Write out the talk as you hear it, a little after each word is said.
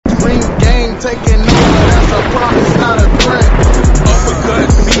ring game taking over, that's a promise, not a threat.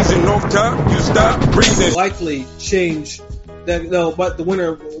 Uppercut season, no time, you stop breathing. Likely change that, no, but the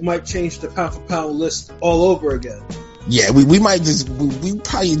winner might change the pound for pound list all over again. Yeah, we might just we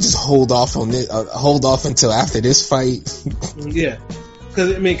probably just hold off on it, hold off until after this fight. Yeah,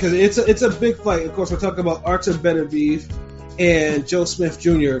 because it's a big fight. Of course, we're talking about Artur Beterbiev and Joe Smith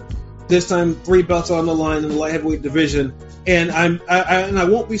Jr. This time, 3 belts on the line in the light heavyweight division, and I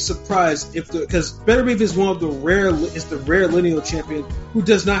won't be surprised if because Beterbiev is one of the rare lineal champion who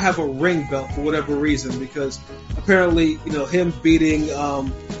does not have a ring belt for whatever reason, because apparently him beating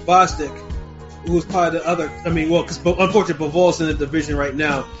Bostic, who was probably the other. Because unfortunately Bivol's in the division right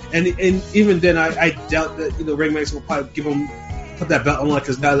now, and even then, I doubt that Ringmaster will probably put that belt on,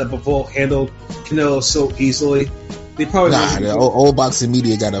 because now that Bivol handled Canelo so easily, they probably the old boxing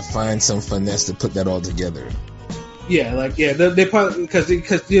media gotta find some finesse to put that all together. Yeah, they probably because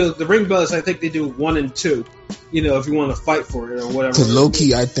the ring belts, I think they do 1 and 2. If you want to fight for it or whatever. Because low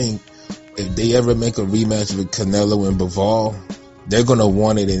key, I think if they ever make a rematch with Canelo and Bivol, they're gonna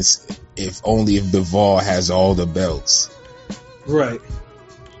want it if Bivol has all the belts. Right.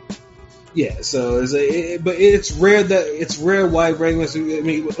 Yeah. So but it's rare why Ringmaster.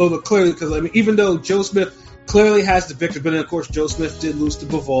 Clearly, because even though Joe Smith clearly has the victory, but then of course Joe Smith did lose to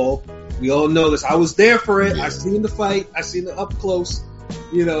Bivol. We all know this. I was there for it. Yeah. I seen the fight. I seen it up close.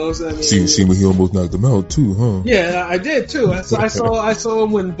 Seen when he almost knocked him out too, huh? Yeah, I did too. I saw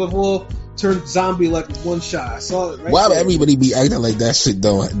him when Bivol turned zombie like one shot. I saw it. Why would everybody be acting like that shit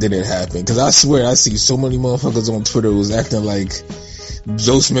didn't happen? Because I swear I see so many motherfuckers on Twitter who's acting like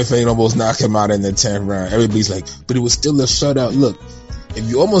Joe Smith ain't almost knocked him out in the 10th round. Everybody's like, but it was still a shutout. Look, if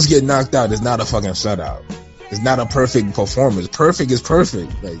you almost get knocked out, it's not a fucking shutout. It's not a perfect performance. Perfect is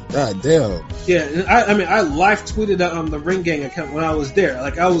perfect. Like, god damn. Yeah, and I live tweeted that on the Ring Gang account when I was there.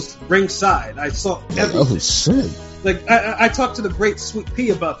 Like, I was ringside. I saw everything. Oh shit. Like, I talked to the great Sweet P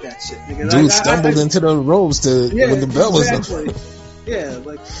about that shit. Dude stumbled into the ropes when the bell was up. Yeah,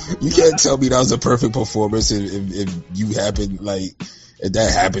 like, you can't tell me that was a perfect performance if you happen if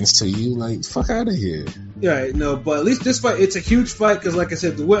that happens to you. Like, fuck out of here. Right, no, but at least this fight, it's a huge fight because, like I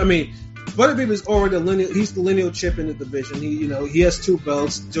said, Beterbiev is already he's the lineal champion in the division. He has 2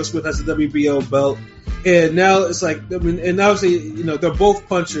 belts. Joe Smith has the WBO belt, and now it's like, and obviously, they're both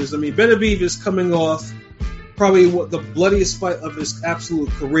punchers. Beterbiev is coming off probably the bloodiest fight of his absolute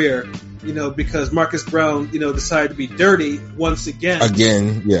career. Because Marcus Brown, decided to be dirty once again.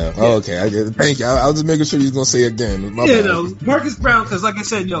 Again, yeah. Oh, okay. Thank you. I was just making sure you was gonna say again. Marcus Brown, because like I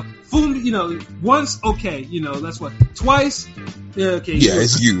said, fool, once, okay, that's what, twice, yeah, okay. Yeah,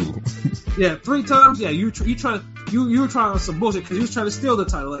 it's you. Yeah, 3 times, yeah. You were trying some bullshit because he was trying to steal the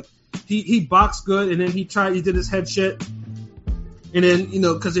title. Like he boxed good, and then he did his head shit, and then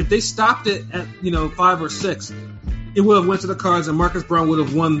because if they stopped it at 5 or 6. It would have went to the cards, and Marcus Brown would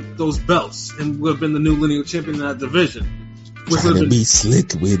have won those belts and would have been the new lineal champion in that division. Trying to be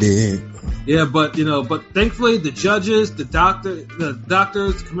slick with it. Yeah, but thankfully the judges, the doctors,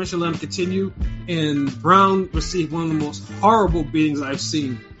 the commission let him continue, and Brown received one of the most horrible beatings I've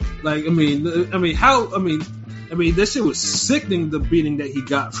seen. Like, this shit was sickening, the beating that he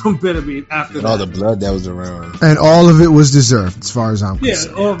got from Beterbiev after and that. All the blood that was around. And all of it was deserved, as far as I'm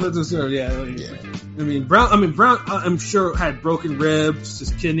concerned. Yeah, all of it was deserved, yeah. Brown, I'm sure had broken ribs,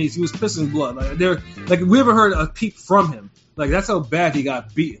 his kidneys. He was pissing blood. We ever heard a peep from him. Like, that's how bad he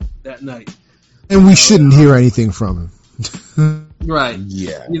got beaten that night. And we shouldn't hear anything from him. Right.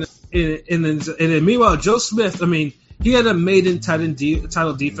 Yeah. And then meanwhile, Joe Smith, he had a maiden title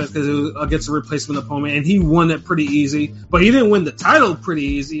defense because it was against a replacement opponent, and he won it pretty easy. But he didn't win the title pretty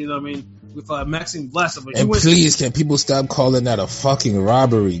easy, with Maxim Vlasov. And please, can people stop calling that a fucking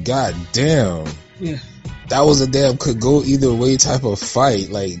robbery? God damn. Yeah. That was a damn could go either way type of fight.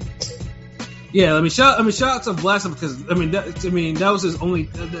 Like, yeah, shout out to Vlasov because that was his only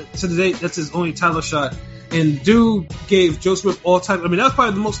to the date. That's his only title shot. And dude gave Joe Smith all time. That was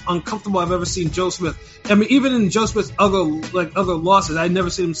probably the most uncomfortable I've ever seen Joe Smith. Even in Joe Smith's other losses, I'd never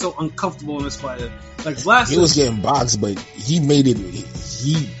seen him so uncomfortable in this fight. Like Vlasov, he was getting boxed, but he made it.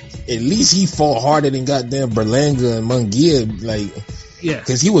 At least he fought harder than goddamn Berlanga and Munguia. Like, yeah,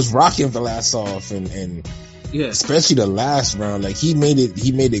 because he was rocking Vlasov and yeah, especially the last round. Like, he made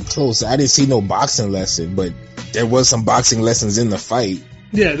it close. I didn't see no boxing lesson, but there was some boxing lessons in the fight.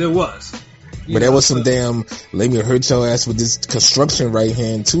 Yeah, there was. But there was some damn let me hurt your ass with this construction right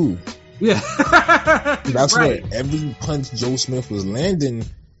hand too. Yeah. That's right. Where every punch Joe Smith was landing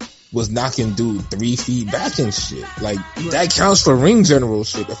was knocking dude 3 feet back and shit. Like, that counts for ring general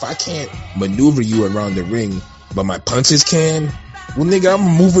shit. If I can't maneuver you around the ring, but my punches can, Well, nigga,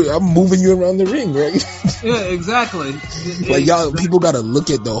 I'm moving you around the ring, right? Yeah, exactly. Like, y'all, people gotta look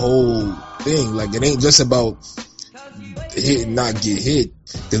at the whole thing. Like, it ain't just about hit and not get hit.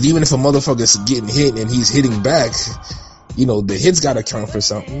 Because even if a motherfucker's getting hit and he's hitting back, you know, the hits gotta count for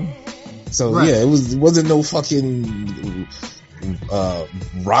something. So Right. yeah, it wasn't no fucking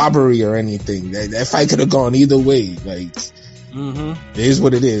robbery or anything. That fight could have gone either way. Like, it is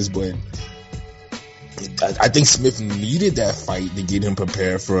what it is. But I think Smith needed that fight to get him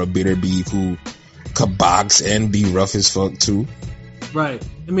prepared for a Bitter Beef who could box and be rough as fuck too. Right.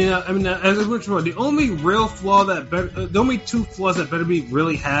 I mean, as I mentioned before, the only real flaw the only two flaws that Better Beef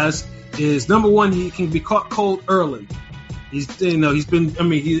really has is, number one, he can be caught cold early. I think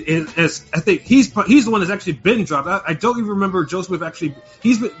he's the one that's actually been dropped. I don't even remember Joe Smith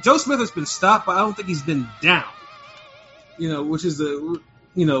Joe Smith has been stopped, but I don't think he's been down. Which is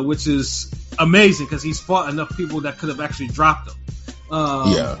amazing because he's fought enough people that could have actually dropped him.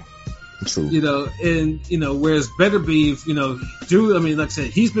 Yeah. True. Whereas Better Beef, like I said,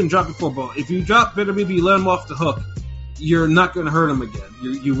 he's been dropped before, but if you drop Better Beef, you let him off the hook, you're not going to hurt him again.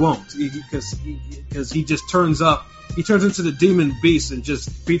 You won't, because he just turns up. He turns into the demon beast and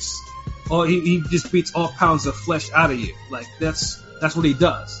just beats all pounds of flesh out of you. Like that's what he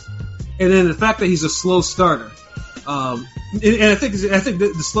does. And then the fact that he's a slow starter, and I think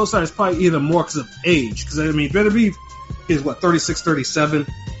the slow starter is probably either more because of age. Because Better Beef is 36, 37.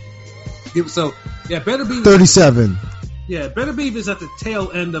 So yeah, Better Beef 37. Yeah, Better Beef is at the tail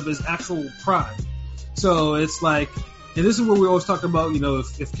end of his actual prime. So it's like, and this is what we always talk about.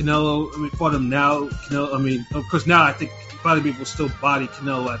 If Canelo, fought him now, Canelo. Of course, now I think Better Beef will still body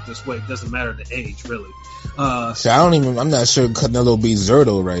Canelo at this weight. It doesn't matter the age, really. So I'm not sure Canelo beats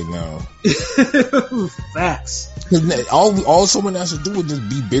Zerto right now. Facts. All someone has to do is just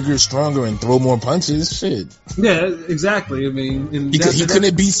be bigger, stronger, and throw more punches. Shit. Yeah, exactly. He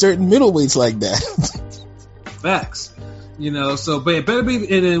couldn't beat certain middleweights like that. Facts. But Better Beef,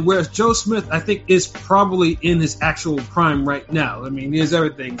 and then whereas Joe Smith, I think, is probably in his actual prime right now. He has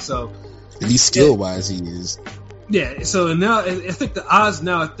everything. So at least skill wise, he is. Yeah, so now I think the odds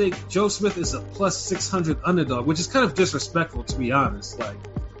now, I think Joe Smith is a plus 600 underdog, which is kind of disrespectful, to be honest. I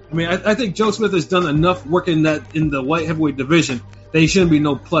think Joe Smith has done enough work in the light heavyweight division that he shouldn't be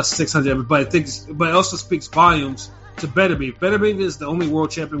no plus 600. But it also speaks volumes to Better Beef. Better Beef is the only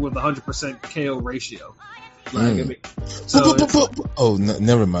world champion with 100% KO ratio. Never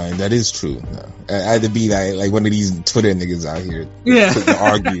mind. That is true. No. I had to be like one of these Twitter niggas out here to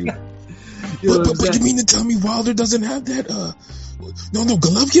argue. But you mean to tell me Wilder doesn't have that? No,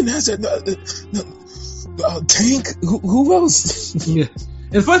 Golovkin has that. Tank. Who else? Yeah.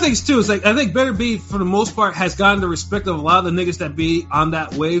 And the funny thing is too is I think Better Beef for the most part has gotten the respect of a lot of the niggas that be on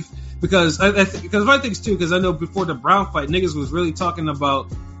that wave because the funny thing is too because I know before the Brown fight niggas was really talking about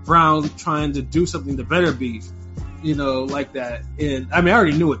Brown trying to do something to Better Beef, like that. And I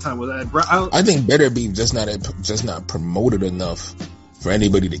already knew what time was that. I think Better Beef just not promoted enough for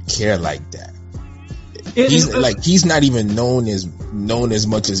anybody to care like that. He's not even known as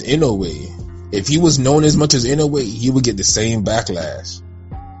much as Inoue. If he was known as much as Inoue, he would get the same backlash.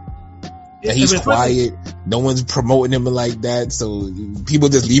 And he's quiet. No one's promoting him like that, so people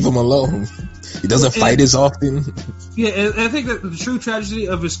just leave him alone. He doesn't fight as often. Yeah, and I think that the true tragedy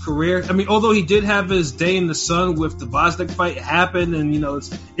of his career. Although he did have his day in the sun with the Bosniak fight happen, and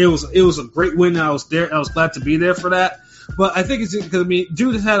it was a great win. I was there. I was glad to be there for that. But I think it's because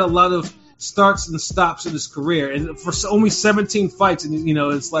dude has had a lot of starts and stops in his career, and for only 17 fights, and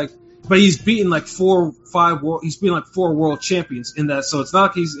it's like, but he's beaten like 4 or 5 world. He's beaten like 4 world champions in that, so it's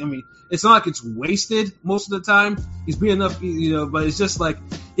not like it's not like it's wasted most of the time. He's beaten enough, but it's just like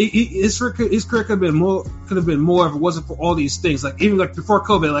his career could have been more if it wasn't for all these things. Like even like before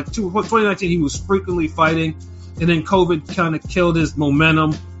COVID, 2019, he was frequently fighting, and then COVID kind of killed his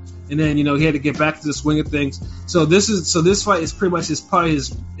momentum. And then he had to get back to the swing of things. So this fight is pretty much his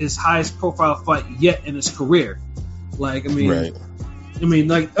highest profile fight yet in his career. Right. A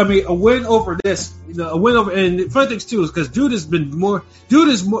win over this, a win over, and the funny things too is because dude has been more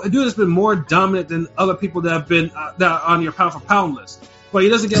dominant than other people that have been that are on your pound for pound list. But he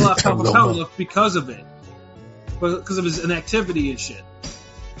doesn't get a lot of pound for pound love because of it, because of his inactivity and shit.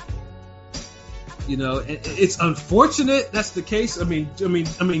 It's unfortunate that's the case.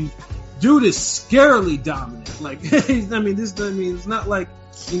 Dude is scarily dominant. It's not like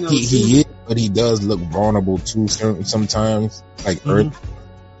he is, but he does look vulnerable too. Sometimes, Earth,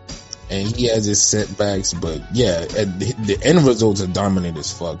 and he has his setbacks. But yeah, the end results are dominant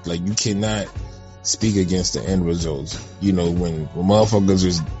as fuck. Like you cannot speak against the end results. When motherfuckers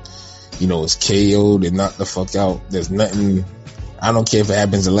is KO'd and knocked the fuck out, there's nothing. I don't care if it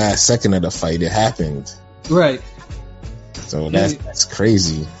happens the last second of the fight. It happened. Right. So that's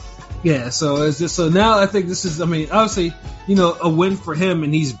crazy. Yeah, so it's just, so now I think this is, I mean, obviously, you know, a win for him,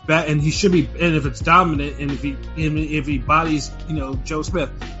 and he's back, and he should be, and if it's dominant, and if he bodies, you know, Joe Smith,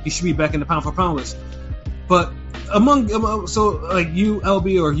 he should be back in the pound for pound list. But among so like you,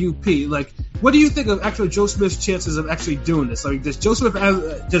 LB, or you, P, like, what do you think of actually Joe Smith's chances of actually doing this? Like, does Joe Smith,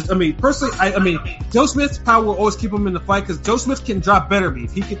 personally, I mean, Joe Smith's power will always keep him in the fight, because Joe Smith can drop better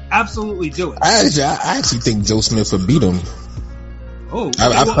beef. He can absolutely do it. I actually think Joe Smith would beat him. Oh,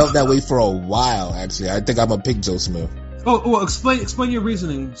 I felt that way for a while. Actually, I think I'm gonna pick Joe Smith. Oh, well, explain your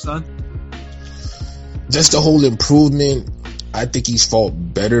reasoning, son. Just the whole improvement. I think he's fought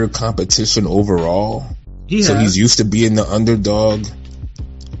better competition overall. So he's used to being the underdog.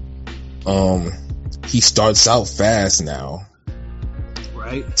 He starts out fast now.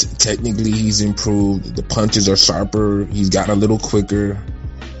 Right. Technically, he's improved. The punches are sharper. He's gotten a little quicker.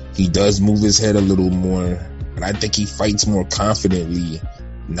 He does move his head a little more. And I think he fights more confidently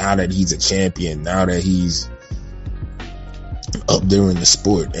now that he's a champion, now that he's up there in the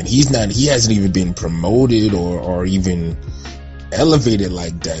sport. And he hasn't even been promoted or even elevated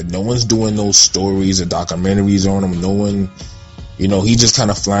like that. No one's doing those stories or documentaries on him. No one, you know, he's just kind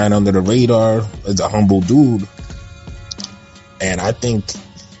of flying under the radar as a humble dude. And I think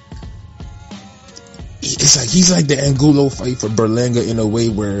he's like the Angulo fight for Berlanga in a way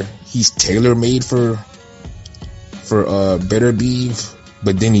where he's tailor-made for Better Beef,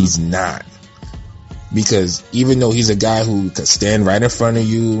 but then he's not, because even though he's a guy who could stand right in front of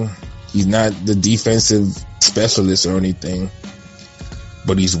you, he's not the defensive specialist or anything,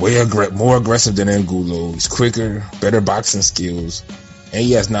 but he's way more aggressive than Angulo. He's quicker, better boxing skills, and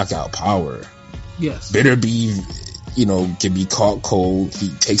he has knockout power. Yes. Better Beef, you know, can be caught cold. He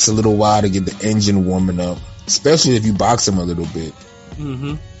takes a little while to get the engine warming up, especially if you box him a little bit,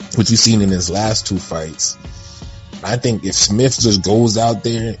 which you've seen in his last two fights. I think if Smith just goes out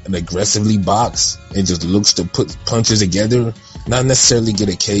there and aggressively box and just looks to put punches together, not necessarily get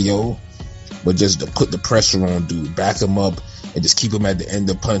a KO, but just to put the pressure on dude, back him up, and just keep him at the end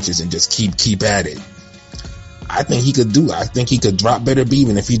of punches and just keep at it. I think he could do it. I think he could drop Better Beef,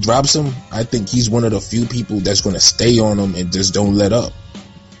 and if he drops him, I think he's one of the few people that's going to stay on him and just don't let up.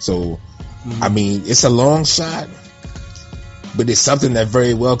 So, I mean, it's a long shot, but it's something that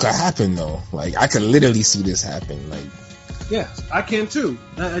very well could happen, though. Like, I could literally see this happen. Like, yeah, I can too.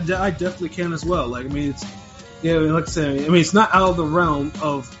 I definitely can as well. Like, I mean, it's, yeah, like I said, I mean, it's not out of the realm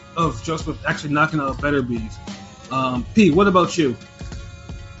of Joe Smith actually knocking out Better Beef. P, what about you?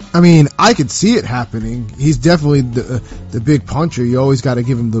 I mean, I could see it happening. He's definitely the big puncher. You always got to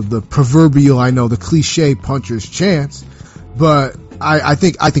give him the proverbial, the cliche puncher's chance. But I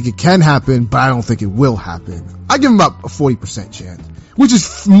think it can happen, but I don't think it will happen. I give him about a 40% chance, which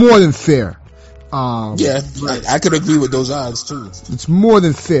is more than fair. I could agree with those odds too. It's more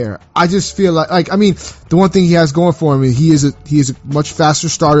than fair. I just feel like I mean, the one thing he has going for him is he is a much faster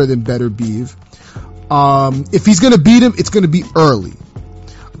starter than Better Beef. If he's gonna beat him, it's gonna be early.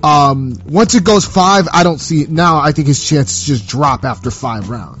 Once it goes 5, I don't see it now. I think his chances just drop after 5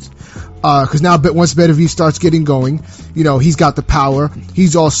 rounds. Cause now once Better Beef starts getting going, he's got the power.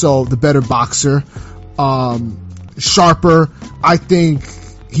 He's also the better boxer, sharper. I think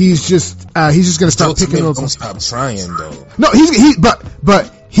he's just gonna start picking up. Don't stop trying though. No,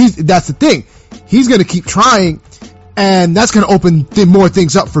 but that's the thing. He's gonna keep trying, and that's gonna open more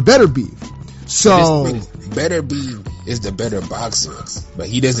things up for Better Beef. So Better Beef is the better boxer, but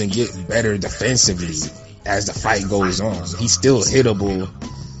he doesn't get better defensively as the fight goes on. He's still hittable.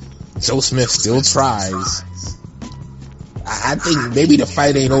 Joe Smith still tries. I think maybe the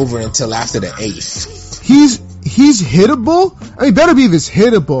fight ain't over until after the 8th. He's hittable. I mean, Better Beef is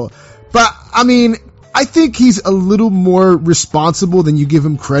hittable, but I mean, I think he's a little more responsible than you give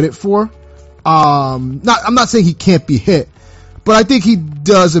him credit for. I'm not saying he can't be hit, but I think he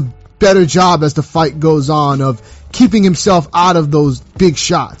does a better job as the fight goes on of keeping himself out of those big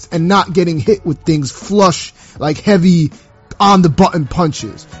shots and not getting hit with things flush, like heavy on the button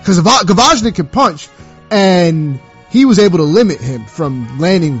punches. Because Gavajnik can punch, and he was able to limit him from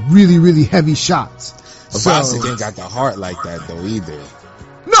landing really, really heavy shots. Gavajnik ain't got the heart like that though either.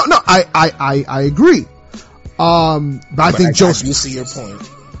 No, I agree. But I think you see your point.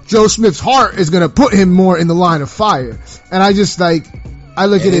 Joe Smith's heart is going to put him more in the line of fire. And I just I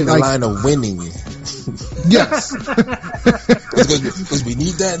look at it like the line of winning. Yes, because we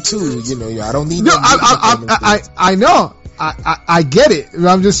need that too. I don't need. No, I know. I get it.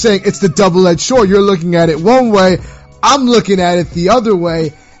 I'm just saying it's the double-edged sword. You're looking at it one way, I'm looking at it the other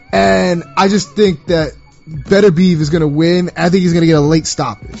way, and I just think that Beterbiev is going to win. I think he's going to get a late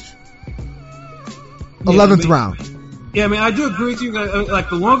stoppage. 11th round. Yeah, I mean, I do agree with you. Like,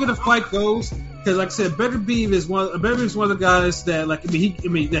 the longer the fight goes, because like I said, Beterbiev is one of the guys that, like,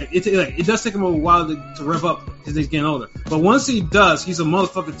 it does take him a while to rev up because he's getting older. But once he does, he's a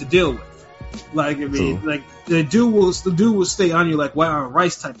motherfucker to deal with. Like, I mean, True. like the dude will stay on you like white on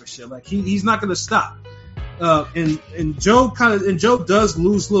rice type of shit. Like he's not gonna stop. And Joe does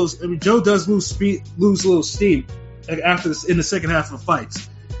lose little steam after this in the second half of fights,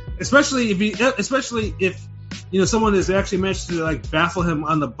 especially if someone has actually managed to like baffle him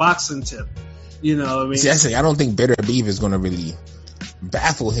on the boxing tip. You know, I mean, See, I don't think Beterbiev is gonna really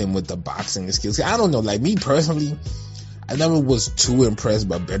baffle him with the boxing skills. I don't know, like me personally, I never was too impressed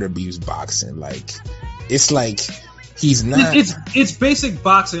by Beterbiev's boxing. Like, it's like he's not. It's basic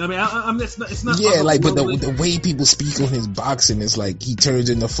boxing. I mean, it's not. Yeah, like, but the way people speak on his boxing is like he turns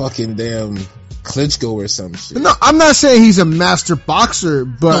into fucking damn Klitschko or some shit. No, I'm not saying he's a master boxer,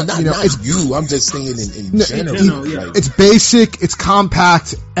 but No, not it's you. I'm just saying in general. yeah. Like, it's basic, it's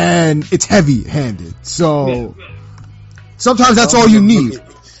compact, and it's heavy-handed. So sometimes that's all you need.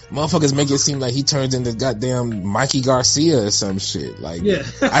 Motherfuckers make it seem like he turns into goddamn Mikey Garcia or some shit. Like, Yeah.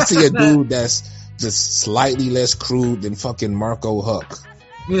 I see a dude that's just slightly less crude than fucking Marco Huck.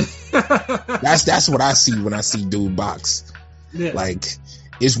 That's what I see when I see dude box. Yeah. Like,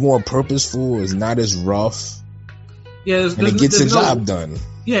 it's more purposeful. It's not as rough. Yeah, And it gets the job done.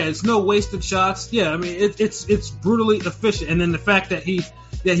 Yeah, it's no wasted shots. Yeah, I mean it's brutally efficient, and then the fact that he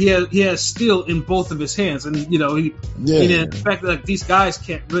has steel in both of his hands, and the fact that like these guys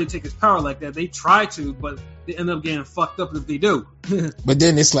can't really take his power like that. They try to, but they end up getting fucked up if they do. But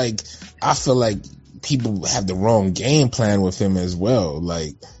then it's like I feel like people have the wrong game plan with him as well.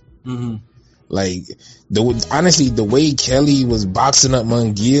 Like, like honestly, the way Kelly was boxing up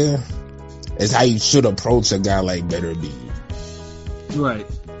Munguia is how you should approach a guy like Beterbiev. Right.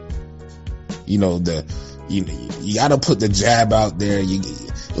 You got to put the jab out there.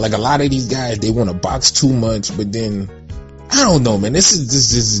 Like a lot of these guys, they want to box too much, but then I don't know, man. This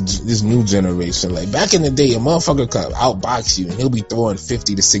is this new generation. Like back in the day, a motherfucker could outbox you and he'll be throwing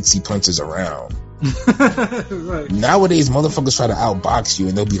 50 to 60 punches around. Right. Nowadays, motherfuckers try to outbox you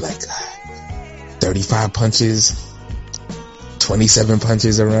and they'll be like 35 punches. 27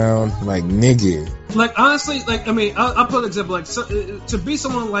 punches around, like nigga. Like honestly, like I mean, I'll put an example. Like to be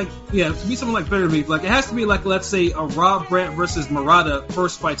someone like Beterbiev, like it has to be like, let's say a Rob Brandt versus Murata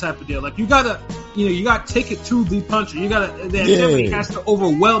first fight type of deal. Like you gotta take it to the puncher. The activity has to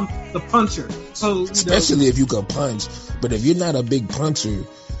overwhelm the puncher. So especially if you can punch, but if you're not a big puncher,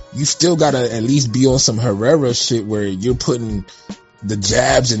 you still gotta at least be on some Herrera shit where you're putting the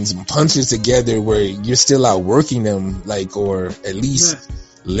jabs and some punches together where you're still outworking them, like, or at least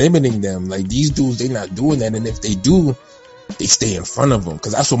limiting them. Like these dudes, they not doing that, and if they do, they stay in front of them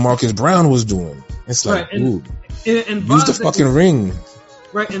because that's what Marcus Brown was doing. It's like, dude, and use the fucking ring.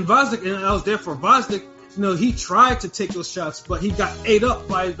 Right, and Vosnik, and I was there for Vosnik. He tried to take those shots, but he got ate up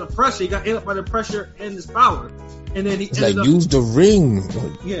by the pressure. He got ate up by the pressure and his power. And then he ended up, use the ring.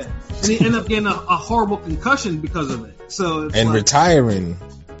 Yeah. And he ended up getting a horrible concussion because of it. So it's retiring.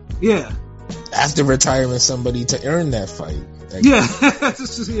 Yeah. After retiring somebody to earn that fight. Like,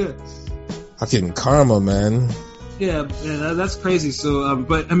 fucking karma, man. Yeah, that's crazy. So,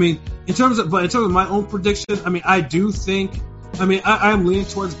 but I mean, in terms of my own prediction, I mean, I do think, I am leaning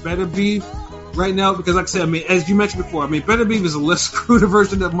towards Beterbiev right now because, like I said, I mean, as you mentioned before, I mean, Beterbiev is a less cruder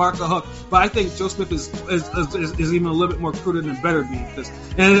version of Marco Huck, but I think Joe Smith is even a little bit more cruder than Beterbiev.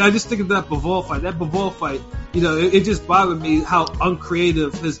 And I just think of that Bivol fight. That Bivol fight, it just bothered me how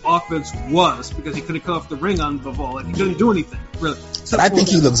uncreative his offense was because he couldn't cut off the ring on Bivol. Like, he couldn't do anything, really. But I think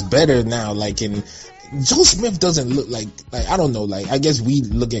he looks better now. Like, Joe Smith doesn't look like I don't know, like, I guess we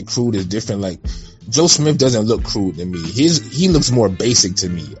look at crude as different. Like, Joe Smith doesn't look crude to me. He looks more basic to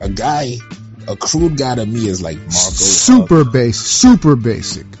me. A crude guy to me is like Marco. Super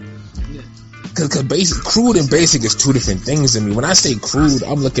basic. Cause basic, crude and basic is two different things to me. When I say crude,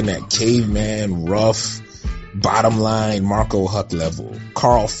 I'm looking at caveman, rough, bottom line, Marco Huck level,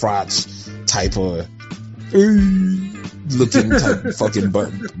 Carl Froch type of looking type of fucking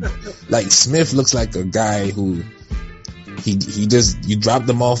button. Like Smith looks like a guy who he just, you drop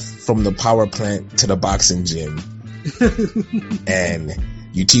them off from the power plant to the boxing gym and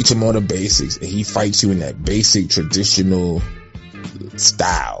you teach him all the basics and he fights you in that basic traditional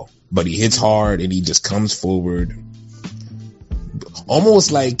style, but he hits hard and he just comes forward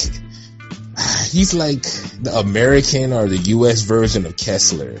almost like he's like the American or the US version of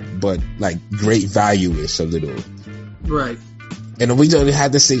Kessler, but like great value-ish a little. Right. And we don't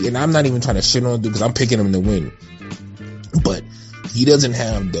have to say, and I'm not even trying to shit on dude because I'm picking him to win. But he doesn't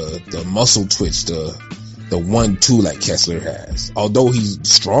have the muscle twitch, the 1-2 like Kessler has. Although he's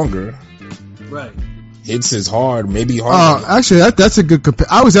stronger. Right. Hits is hard, maybe harder. Actually, that's a good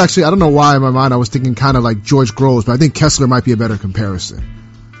I don't know why in my mind I was thinking kind of like George Groves, but I think Kessler might be a better comparison.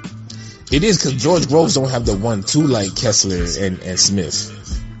 It is because George Groves don't have the 1-2 like Kessler and Smith.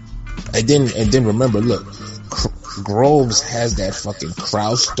 And then remember, look, Groves has that fucking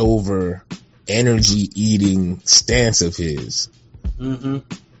crouched over, energy eating stance of his,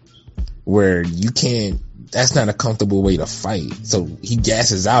 where you can't. That's not a comfortable way to fight. So he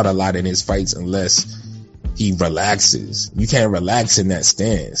gasses out a lot in his fights unless he relaxes. You can't relax in that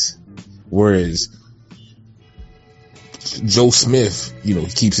stance. Whereas Joe Smith, he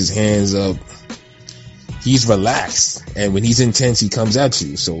keeps his hands up. He's relaxed, and when he's intense, he comes at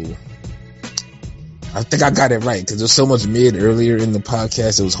you. So I think I got it right because there's so much mid earlier in the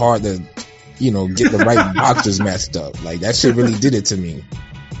podcast. It was hard to, get the right boxers matched up. Like that shit really did it to me.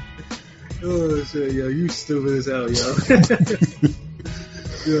 Oh shit, yo, you stupid as hell, yo.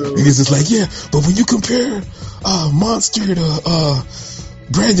 Niggas is like, yeah, but when you compare Monster to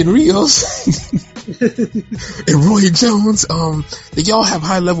Brandon Rios and Roy Jones, they all have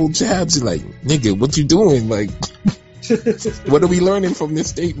high level jabs. You're like, nigga, what you doing? Like, what are we learning from this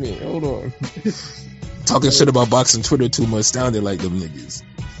statement? Hold on. Talking shit about boxing Twitter too much sounded like them niggas.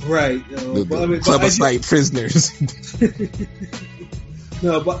 Right. The Club of Fight prisoners.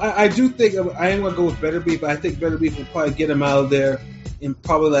 No, but I do think I am going to go with Better Beef. I think Better Beef will probably get him out of there in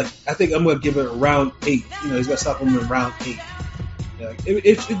probably I think I'm going to give it a round 8. He's got to stop him in round 8. Like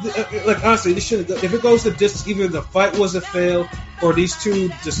honestly, this shouldn't. If it goes to distance, either the fight was a fail or these two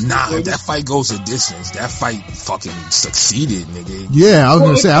just. Nah, if that fight goes to distance, that fight fucking succeeded, nigga. Yeah, I was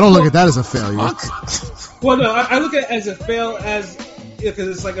gonna say I don't look at that as a failure. Well, no, I look at it as a fail because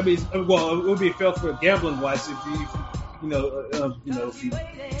it's like it would be a fail for gambling wise if you. If you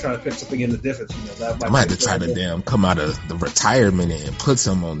try to pick something in the difference, that I might have to try to come out of the retirement and put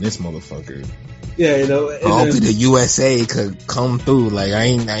some on this motherfucker. Yeah, hopefully the USA could come through. Like I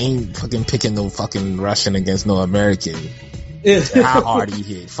ain't fucking picking no fucking Russian against no American. Yeah. How hard he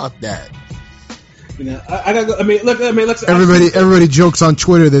hit? Fuck that. I gotta go. Look. Everybody jokes on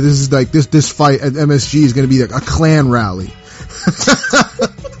Twitter that this is like this fight at MSG is going to be like a Klan rally.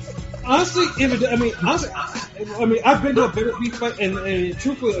 Honestly, I've been to a Better Beef fight, and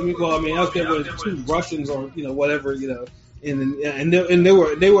truthfully, I was there with 2 Russians or whatever, and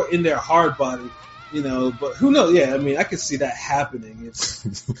they were in their hard body, but who knows? Yeah, I could see that happening. It's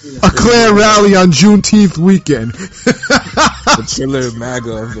a Klan rally on Juneteenth weekend. The Chiller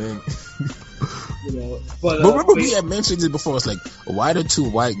MAGA event. But remember we had mentioned it before. It's like, why the 2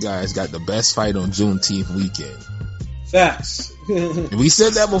 white guys got the best fight on Juneteenth weekend? Facts. We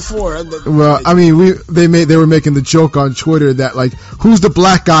said that before. Well, they were making the joke on Twitter that like, who's the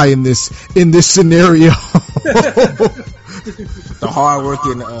black guy in this scenario? The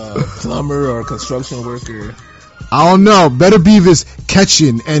hard-working plumber or construction worker. I don't know. Better Beef is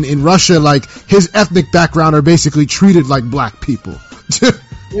Chechen, and in Russia, like his ethnic background are basically treated like black people.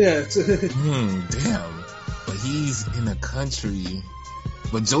 Yeah. Damn. But he's in a country.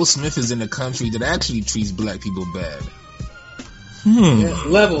 But Joe Smith is in a country that actually treats black people bad. Yeah,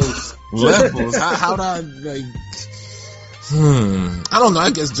 levels. How do I like? I don't know. I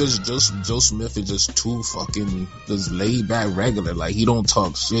guess just Joe Smith is just too fucking just laid back, regular. Like he don't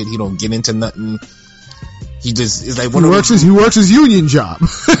talk shit. He don't get into nothing. He just is like he works his union job.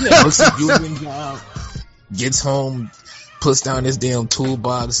 Works his union job. Gets home. Puts down his damn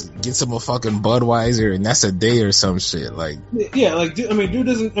toolbox, gets him a fucking Budweiser, and that's a day or some shit. Like, yeah, like dude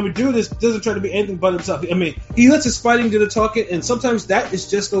doesn't try to be anything but himself. He lets his fighting do the talking, and sometimes that is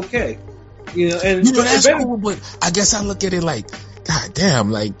just okay. That's cool. But I guess I look at it like, god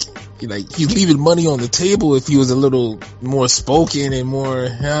damn, like he's leaving money on the table if he was a little more spoken and more,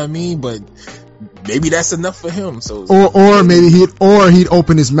 But maybe that's enough for him. So, or maybe he'd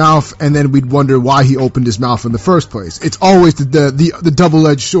open his mouth, and then we'd wonder why he opened his mouth in the first place. It's always the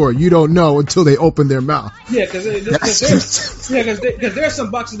double-edged sword. You don't know until they open their mouth. Yeah, because there are some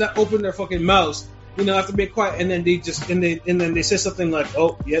boxers that open their fucking mouths, after being quiet, and then they say something like,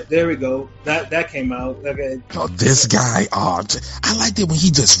 "Oh, yep, there we go. That came out." Okay. Oh, this guy. Oh, I liked it when he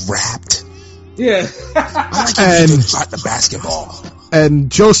just rapped. Yeah. I like when he just shot the basketball.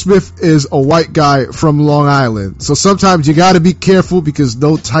 And Joe Smith is a white guy from Long Island. So sometimes you gotta be careful because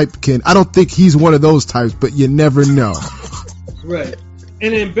no type I don't think he's one of those types, but you never know. Right.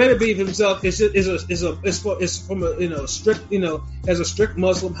 And then Beterbiev himself is from a strict has a strict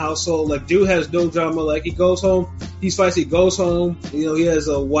Muslim household. Like, dude has no drama. Like, he goes home, he fights, he goes home. He has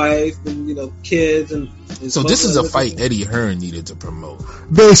a wife and kids and. So this is a fight Eddie Hearn needed to promote.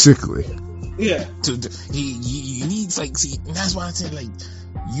 Basically. Yeah. You need that's why I said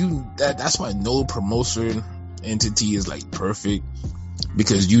that's why no promotion entity is perfect.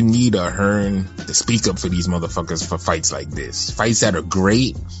 Because you need a Hearn to speak up for these motherfuckers for fights like this. Fights that are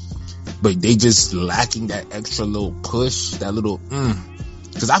great, but they just lacking that extra little push, that little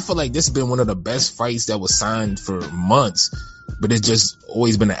Because I feel like this has been one of the best fights that was signed for months, but it's just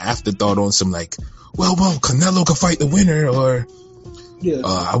always been an afterthought on some well, Canelo could fight the winner, or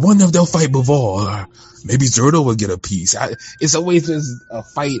I wonder if they'll fight Bivol, or maybe Zerto will get a piece. It's always just a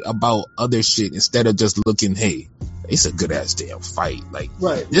fight about other shit instead of just looking, hey, it's a good ass damn fight. Right.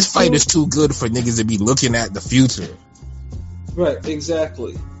 This fight is too good for niggas to be looking at the future. Right,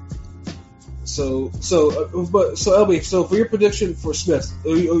 exactly. So LB, so for your prediction for Smith, are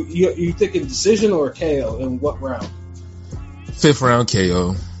you thinking decision or KO, and what round? 5th round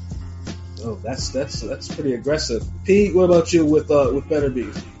KO. Oh, that's pretty aggressive. Pete, what about you with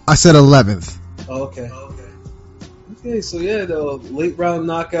Beterbiev? I said 11th. Oh, okay. Okay, so late round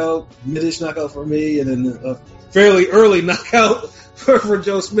knockout, mid-ish knockout for me, and then a fairly early knockout for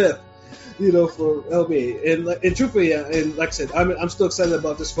Joe Smith, for LB. And truthfully, and like I said, I'm still excited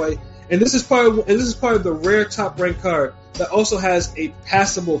about this fight. And this is part of the rare Top Rank card that also has a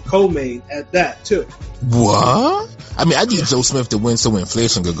passable co-main at that too. What? I mean, I need Joe Smith to win so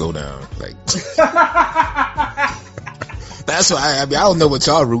inflation could go down. That's why I don't know what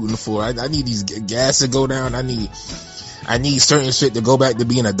y'all rooting for. I need these gas to go down. I need certain shit to go back to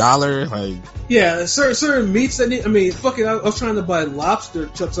being $1. Yeah, certain meats that need. I mean, I was trying to buy lobster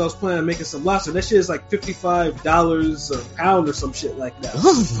chucks. I was planning on making some lobster. That shit is $55 a pound or some shit like that.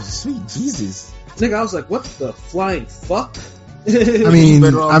 Oh, sweet Jesus, nigga! I was like, what the flying fuck? I mean,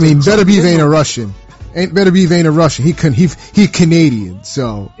 Beterbiev ain't a Russian. Beterbiev ain't a Russian. He Canadian.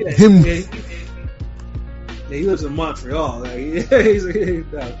 So him. Yeah, he lives in Montreal. But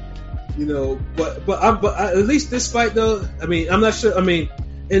at least this fight though. I mean, I'm not sure. I mean,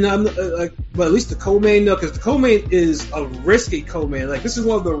 and I'm but at least the co-main though, because the co-main is a risky co-main. This is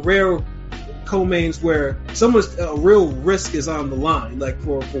one of the rare co-mains where a real risk is on the line.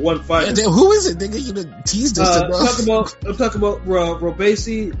 For one fight. Yeah, who is it? Nigga, you teased us. I'm talking about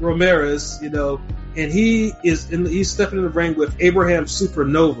Robeisy Ramirez. And he's stepping in the ring with Abraham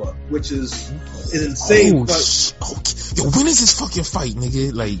Supernova, which is an insane fight. Yo, when is this fucking fight,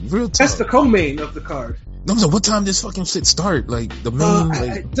 nigga? Real time. That's the co-main of the card. No, so what time this fucking shit start? The main.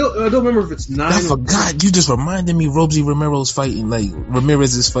 I don't remember if it's 9. I forgot. You just reminded me. Robeisy Ramirez fighting.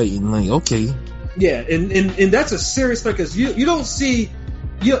 Ramirez is fighting. Okay. Yeah, and that's a serious fight because you don't see.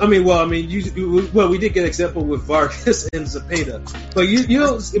 We did get an example with Vargas and Zepeda, but you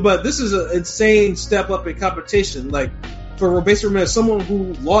don't. But this is an insane step up in competition. For Robeisy Ramirez, someone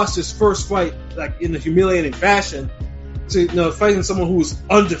who lost his first fight in a humiliating fashion, to fighting someone who's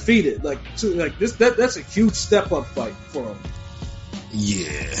undefeated. That's a huge step up fight for him.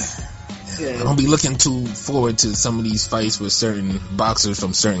 Yeah. I don't be looking too forward to some of these fights with certain boxers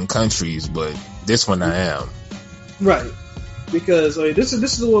from certain countries, but this one I am. Right. Because this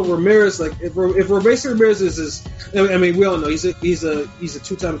is the one Ramirez if Robeisy Ramirez is we all know he's a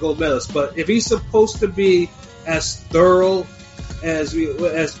 2-time gold medalist, but if he's supposed to be as thorough as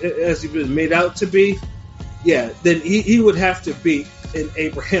he's been made out to be, then he would have to beat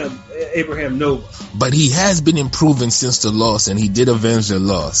Abraham Nova. But he has been improving since the loss, and he did avenge the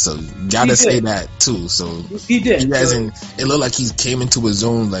loss, so gotta say that too. So he did. It looked like he came into his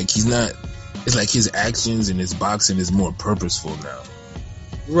own. He's not. It's his actions and his boxing is more purposeful now.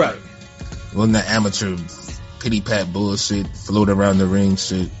 Right. Wasn't that amateur pity pat bullshit, float around the ring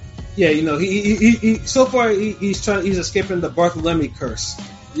shit. Yeah, he so far he's escaping the Bartholomew curse,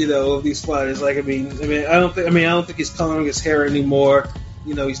 of these fighters. I don't think he's coloring his hair anymore.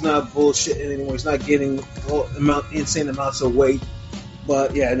 He's not bullshitting anymore. He's not getting insane amounts of weight.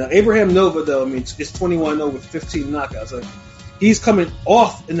 But Abraham Nova though, it's 21-0 with 15 knockouts. He's coming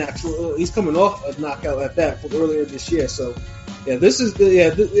off a knockout at that from earlier this year. So, this is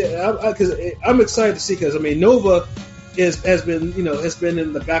because I'm excited to see because Nova has been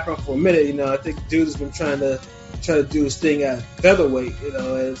in the background for a minute. I think dude has been trying to do his thing at featherweight.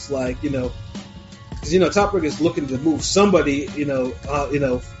 It's because Top Rank is looking to move somebody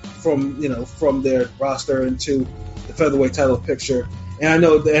from their roster into the featherweight title picture. And I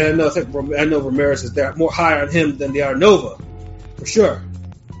know Ramirez is there more higher on him than they are Nova. For sure.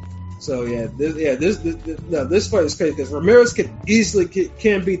 So this fight is crazy because Ramirez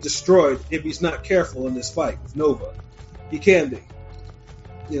can be destroyed if he's not careful in this fight with Nova. He can be,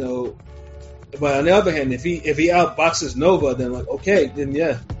 But on the other hand, if he outboxes Nova, then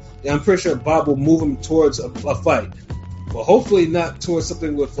I'm pretty sure Bob will move him towards a fight. Well, hopefully not towards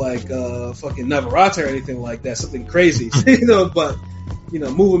something with like fucking Navarrete or anything like that, something crazy, But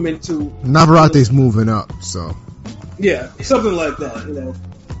move him into Navarrete's moving up, so something like that,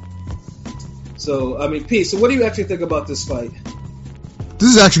 So I mean, Pete. So what do you actually think about this fight? This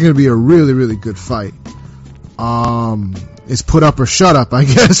is actually going to be a really, really good fight. It's put up or shut up, I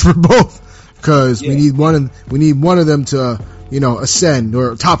guess, for both, because we need one of them to ascend,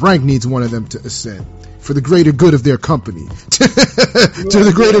 or Top Rank needs one of them to ascend for the greater good of their company, to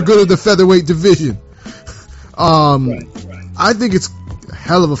the greater good of the featherweight division. I think it's a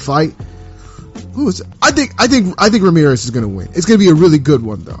hell of a fight. I think Ramirez is going to win. It's going to be a really good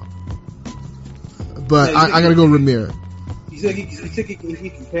one though. But I got to go Ramirez. You think he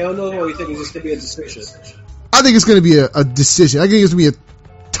can KO Nova, or you think it's just going to be a decision? I think it's going to be a decision. I think it's going to be a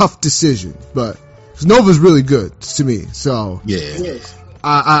tough decision, but Nova's really good to me. So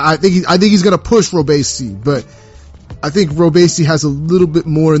I think he's going to push Robeisy, but I think Robeisy has a little bit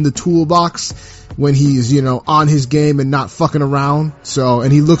more in the toolbox when he's on his game and not fucking around. So,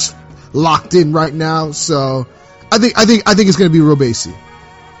 and he looks locked in right now. So I think it's going to be Robeisy.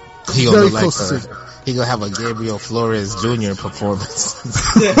 He gonna look like he gonna have a Gabriel Flores Jr. performance.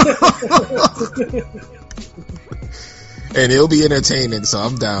 And it'll be entertaining, so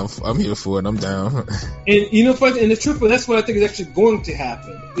I'm down. I'm here for it. I'm down. And the truth, that's what I think is actually going to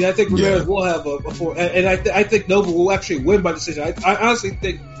happen. I think Ramirez will have and I think Nova will actually win by decision. I honestly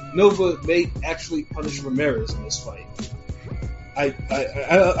think Nova may actually punish Ramirez in this fight.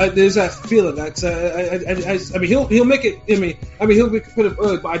 There's that feeling. I mean, he'll make it. I mean, he'll be competitive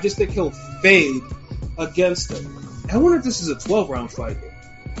early, but I just think he'll fade against him. I wonder if this is a 12-round fight,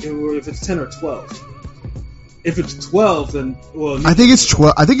 or if it's 10 or 12. If it's 12, then I think it's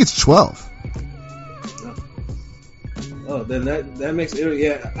 12. I think it's 12. Oh, then that makes it.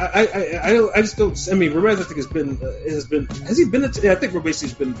 Yeah, I just don't. I mean, Ramirez, I think has been. Has he been? I think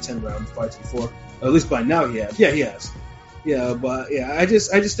Robesi's been in 10-round fights before. Or at least by now he has. Yeah, he has. Yeah, but I just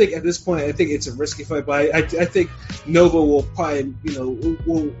think at this point I think it's a risky fight. But I think Nova will probably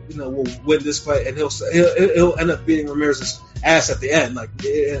will win this fight, and he'll end up beating Ramirez's ass at the end. Like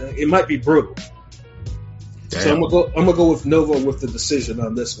it might be brutal. Damn. So I'm gonna go with Nova with the decision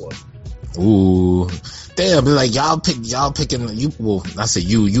on this one. Ooh, damn! Like y'all picking you. Well, I say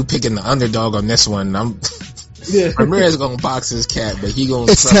you picking the underdog on this one. Ramirez gonna box his cat, but he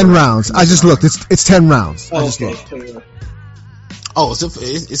gonna. It's 10 rounds. I just looked. It's 10 rounds. Oh, okay. Oh, so if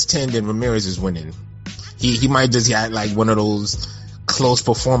it's 10, then Ramirez is winning. He might just get like one of those close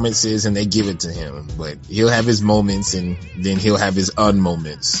performances and they give it to him, but he'll have his moments and then he'll have his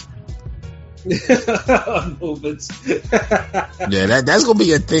unmoments. Unmoments. Yeah, that's gonna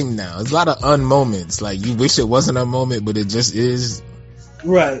be a thing now. There's a lot of unmoments. Like you wish it wasn't a moment, but it just is.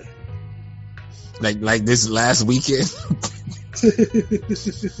 Right. Like this last weekend,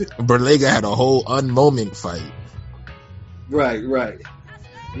 Berlega had a whole unmoment fight. Right.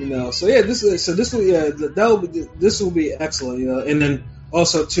 So yeah, this will be excellent. And then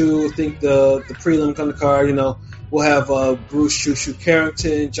also too, I think the prelim kind of card. We'll have Bruce Shushu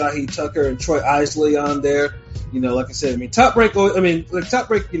Carrington, Jahi Tucker, and Troy Isley on there. Like I said, Top Rank. Top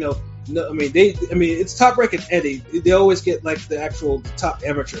Rank. It's Top Rank and Eddie. They always get like the actual top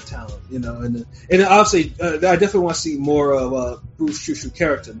amateur talent. And obviously, I definitely want to see more of Bruce Shushu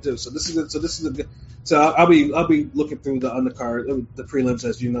Carrington too. So this is a good. So I'll be looking through the undercard, the prelims,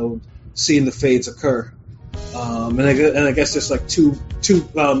 as seeing the fades occur. And I guess there's like two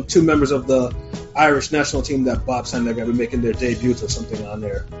members of the Irish national team that Bob signed that are going to be making their debuts or something on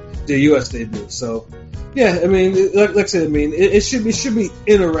there, their U.S. debut. So yeah, like I said, it should be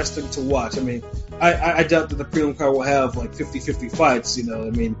interesting to watch. I doubt that the prelim card will have like 50-50 fights.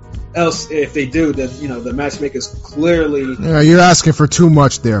 Else if they do, then the matchmakers clearly. Yeah, you're asking for too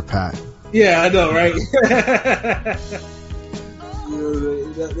much there, Pat. Yeah, I know, right?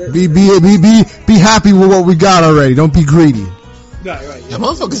 Be happy with what we got already. Don't be greedy. Right. Yeah,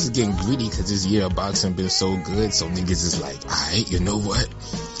 motherfuckers is getting greedy because this year of boxing been so good. So niggas is like, alright, you know what?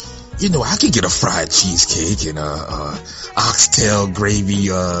 I could get a fried cheesecake and oxtail gravy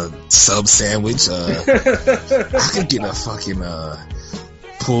sub sandwich. I could get a fucking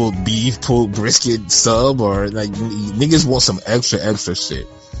pulled brisket sub, or like niggas want some extra shit.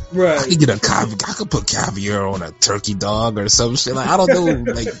 Right. I could get I could put caviar on a turkey dog or some shit. Like I don't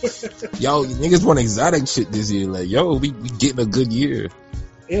know. Like y'all niggas want exotic shit this year. Like we getting a good year.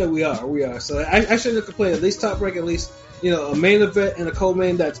 Yeah, we are. So I shouldn't complain. At least Top Rank, at least, a main event and a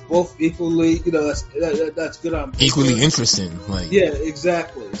co-main that's both equally, that's good on paper. Equally interesting. Like, yeah,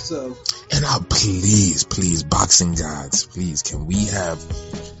 exactly. So, and please, boxing gods, please, can we have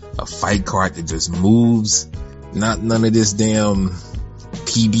a fight card that just moves? Not none of this damn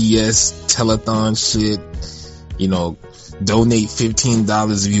PBS telethon shit. Donate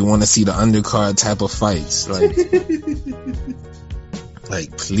 $15 if you want to see the undercard type of fights. Like,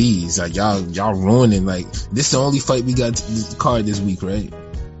 like please, like y'all ruining. Like, this is the only fight we got this card this week, right?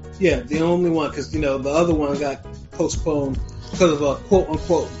 Yeah, the only one, because the other one got postponed because of a quote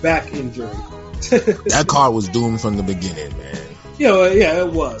unquote back injury. That card was doomed from the beginning, man. Yeah,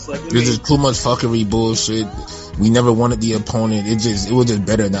 it was. Like, there's just too much fuckery bullshit. We never wanted the opponent. It was just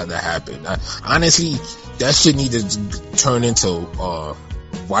better not to happen. Honestly, that shit need to turn into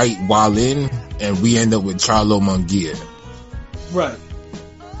White Wallin, and we end up with Charlo Munguia. Right.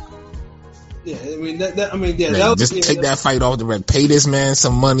 Yeah, I mean that just take that fight off the red. Pay this man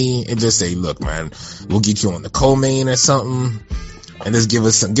some money and just say, look, man, we'll get you on the co-main or something, and just give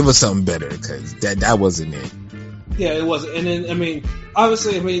us something better, because that wasn't it. Yeah, it wasn't. And then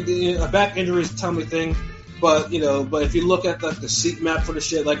obviously, a back injury is a timely thing. But if you look at like the seat map for the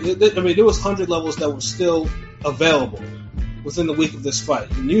shit, like there was 100 levels that were still available within the week of this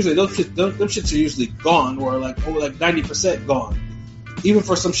fight, and usually them shits are usually gone or like 90% gone. Even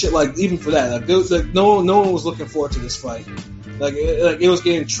for some shit, like even for that, no one was looking forward to this fight. Like it was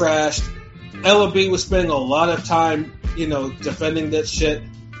getting trashed. Ella B was spending a lot of time, defending that shit,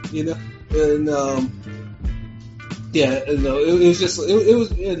 and it was just it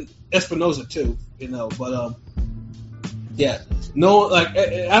was in Espinoza too. But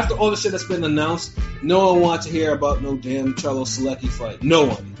after all the shit that's been announced, no one wanted to hear about no damn Charlo Solecki fight. No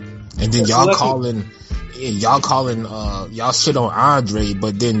one. And then y'all shit on Andre,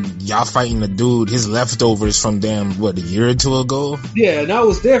 but then y'all fighting the dude, his leftovers from damn, a year or two ago? Yeah, and I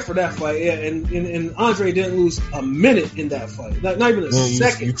was there for that fight, yeah, and Andre didn't lose a minute in that fight. Not even a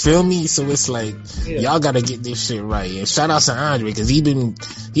second. You feel me? So it's like, y'all gotta get this shit right. And shout out to Andre, because he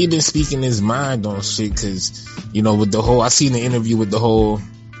been speaking his mind on shit, because, with the whole, I seen the interview with the whole,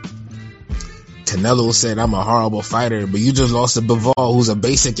 Canelo said, I'm a horrible fighter, but you just lost to Bivol, who's a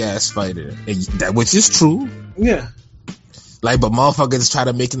basic ass fighter. And which is true. Yeah. Like, but motherfuckers try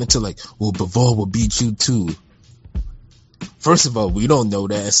to make it into like, well, Bivol will beat you too. First of all, we don't know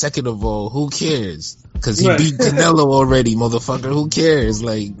that. And second of all, who cares? Because he beat Canelo already, motherfucker. Who cares?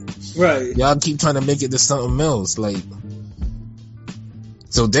 Like, right. Y'all keep trying to make it to something else. Like,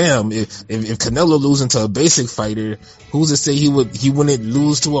 so damn, if Canelo losing to a basic fighter, who's to say he wouldn't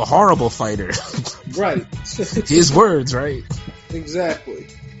lose to a horrible fighter? Right. His words, right? Exactly.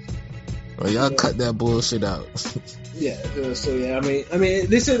 Well, y'all cut that bullshit out. Yeah. So yeah,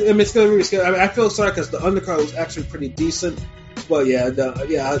 they said it's gonna be risky. I feel sorry because the undercard was actually pretty decent, but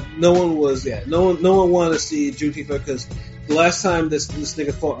no one wanted to see Juneteenth because the last time this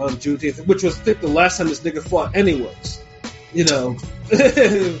nigga fought on Juneteenth, which was I think the last time this nigga fought anyways. He was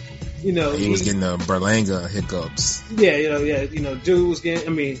getting the Berlanga hiccups. Yeah, dude was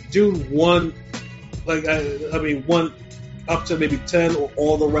getting. Dude won, won up to maybe 10 or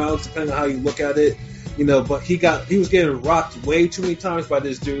all the rounds, depending on how you look at it. But he was getting rocked way too many times by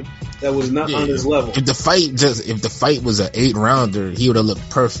this dude that was not on his level. If the fight was an 8-rounder, he would have looked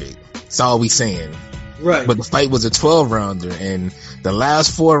perfect. That's all we saying. Right. But the fight was a 12-rounder, and the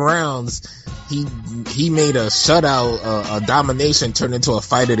last 4 rounds, he made a shutout, a domination turn into a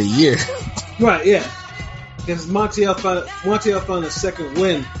fight of the year. Right, yeah. Because Montiel found a second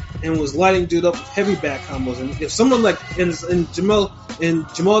win and was lighting dude up with heavy back combos. And if someone like Jamal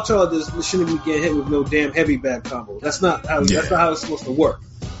Charlo shouldn't be getting hit with no damn heavy back combo. That's not how it's supposed to work.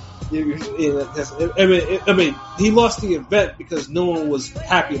 He lost the event because no one was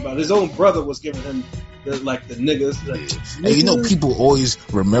happy about it. His own brother was giving him the niggas. And people always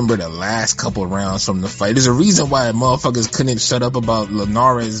remember the last couple rounds from the fight. There's a reason why motherfuckers couldn't shut up about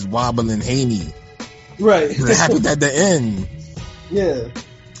Linares wobbling Haney. Right. It happened at the end. Yeah.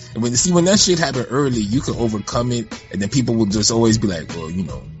 When that shit happened early, you could overcome it, and then people will just always be like, well,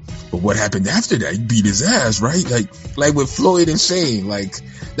 but what happened after that? He beat his ass, right? Like with Floyd and Shane. Like,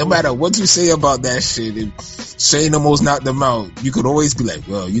 no matter what you say about that shit, if Shane almost knocked him out, you could always be like,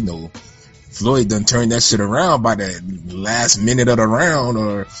 well, Floyd done turned that shit around by the last minute of the round,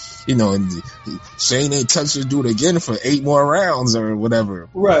 or, and Shane ain't touched his dude again for 8 more rounds or whatever.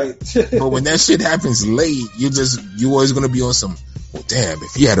 Right. But when that shit happens late, you always gonna be on some, well, damn,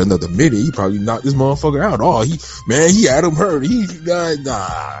 if he had another minute, he probably knocked this motherfucker out. Oh, he had him hurt. He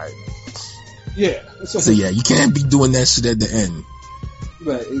died. Yeah. So yeah, you can't be doing that shit at the end.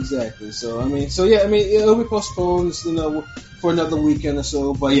 Right, exactly. So I mean, it'll be postponed, for another weekend or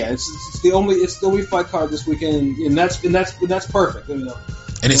so. But yeah, it's the only fight card this weekend, and that's perfect. And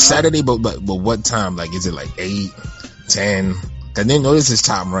it's Saturday, but what time? Like, is it like 8, 10? Cause then notice it's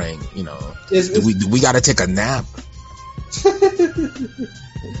top rank. Do we got to take a nap?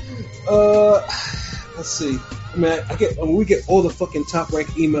 Let's see. I mean, we get all the fucking top rank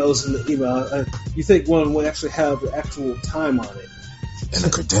emails in the email. You think one would actually have the actual time on it and a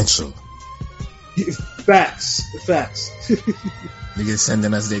credential? Facts. Niggas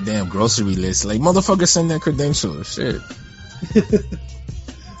sending us their damn grocery list. Like, motherfuckers send their credentials. Shit.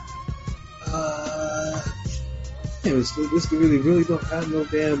 This really don't have no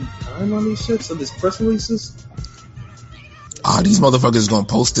damn time on these shits, on these press releases. These motherfuckers gonna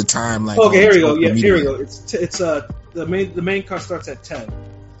post the time like. Okay, here we go. Yeah, here we go. It's the main card starts at 10.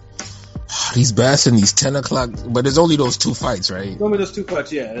 These bashing these 10 o'clock, but there's only those 2 fights, right? Only those 2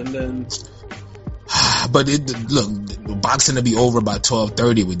 fights, yeah, and then. But look, boxing to be over by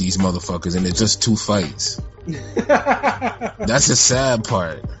 12:30 with these motherfuckers, and it's just 2 fights. That's the sad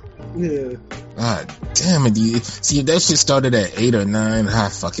part. Yeah. God damn it! See, if that shit started at 8 or 9,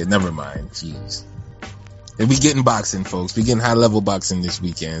 fuck it, never mind. Jeez. And we getting boxing, folks. We getting high level boxing this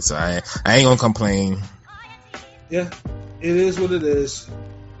weekend, so I ain't gonna complain. Yeah, it is what it is.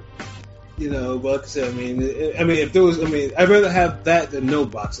 But like I said, if there was, I'd rather have that than no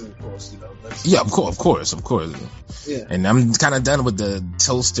boxing, of course. Yeah, of course. Yeah. And I'm kind of done with the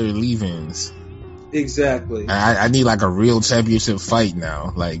toaster leave-ins. Exactly. I need like a real championship fight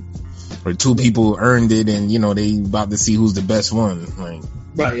now, like where 2 people earned it, and they about to see who's the best one. Like.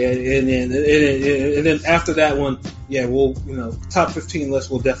 Right, and then after that one, yeah, we'll top 15 list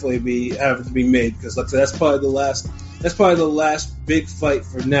will definitely have to be made, because like I said, that's probably the last big fight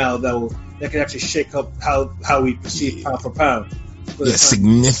for now that can actually shake up how we perceive pound for pound. Yeah,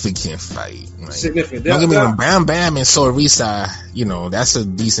 significant fight. Like, significant. Don't get me wrong, Bam Bam and Sorisa,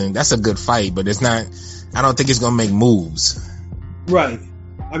 that's a good fight, but it's not. I don't think it's gonna make moves. Right.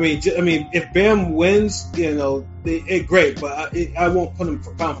 I mean, if Bam wins, great, but I won't put him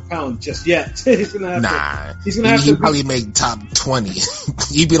for pound just yet. He's gonna have he'd probably make top 20.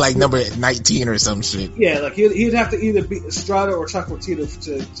 He'd be like number 19 or some shit. Yeah, like he'd have to either beat Estrada or Chocolatito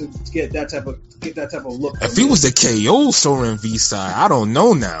to get that type of look. If he was the KO Soren Visa, I don't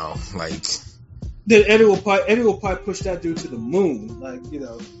know now. Like, then Eddie will probably push that dude to the moon. Like,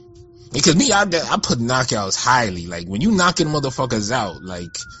 Because I put knockouts highly. Like, when you knocking motherfuckers out,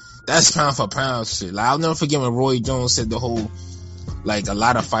 like, that's pound for pound shit. Like, I'll never forget when Roy Jones said the whole, like, a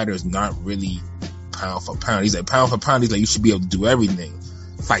lot of fighters not really pound for pound. He's like, pound for pound, he's like, you should be able to do everything.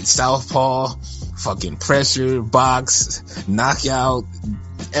 Fight southpaw, fucking pressure, box, knockout,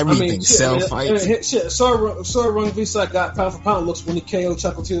 everything, fight. Soren Visa got pound for pound looks when he KO'd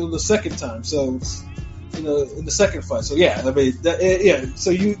Chocolatito the second time, so in the second fight. So yeah, so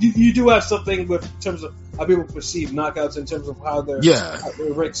you do have something in terms of how people perceive knockouts, in terms of how they're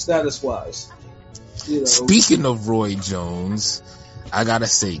ranked status wise. Speaking of Roy Jones, I gotta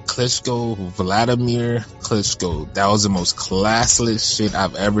say, Vladimir Klitschko, that was the most classless shit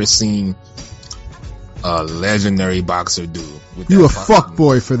I've ever seen a legendary boxer do. You a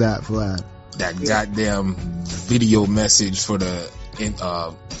fuckboy for that, Vlad. That goddamn video message for the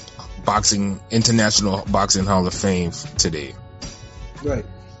International Boxing Hall of Fame today. Right.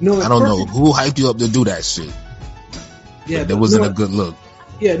 I don't know who hyped you up to do that shit. Yeah, that wasn't a good look.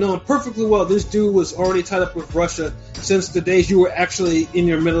 Yeah, knowing perfectly well this dude was already tied up with Russia since the days you were actually in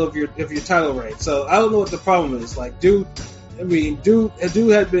your middle of your title reign. So I don't know what the problem is. Like, dude had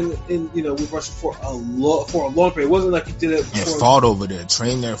been in with Russia for a long period. It wasn't like he did it and fought over there,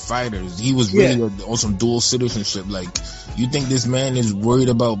 trained their fighters. He was really on some dual citizenship. Like, you think this man is worried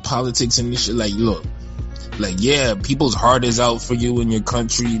about politics and this shit? Like, look, like, yeah, people's heart is out for you in your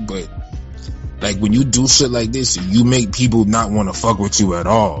country, but like, when you do shit like this, you make people not want to fuck with you at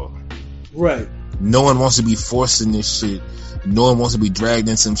all. Right. No one wants to be forced in this shit. No one wants to be dragged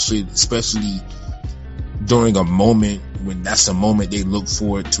in some shit, especially during a moment when that's a moment they look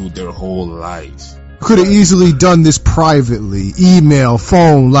forward to their whole life. Could have easily done this privately, email,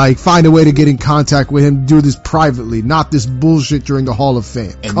 phone, like, find a way to get in contact with him, do this privately, not this bullshit during the Hall of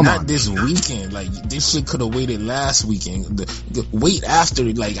Fame. And Come not on. This weekend. Like, this shit could have waited last weekend. The wait after,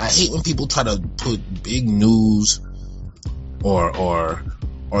 like, I hate when people try to put big news or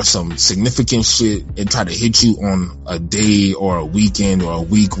some significant shit and try to hit you on a day or a weekend or a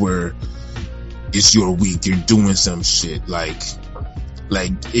week where it's your week, you're doing some shit. Like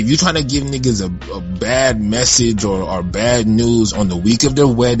Like, if you're trying to give niggas a bad message or bad news on the week of their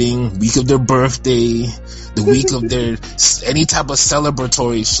wedding, week of their birthday, the week of their any type of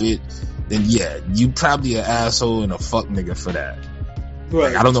celebratory shit, then yeah, you probably an asshole and a fuck nigga for that.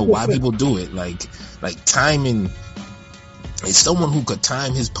 Right. Like, I don't know why people do it. Like timing. It's someone who could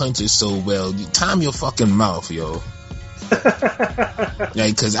time his punches so well. You time your fucking mouth, yo.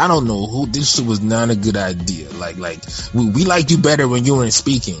 Like, cause I don't know who this shit was not a good idea. Like we liked you better when you weren't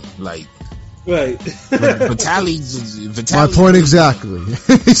speaking. Like, right. Vitaly. My point exactly.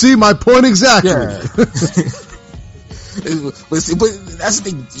 See, my point exactly. Yeah. but that's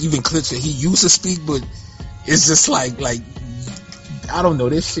the thing. Even Klitschko, he used to speak, but it's just like I don't know.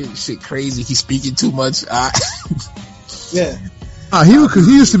 This shit crazy. He's speaking too much. Yeah. He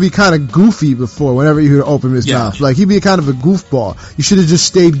used to be kind of goofy before. Whenever he would open his mouth, like he'd be kind of a goofball. You should have just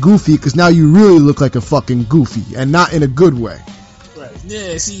stayed goofy, because now you really look like a fucking goofy, and not in a good way. Right.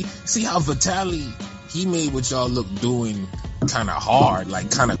 Yeah. See how Vitaly, he made what y'all look doing kind of hard,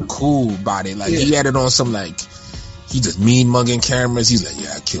 like kind of cool about it. Like he had it on some like he just mean mugging cameras. He's like,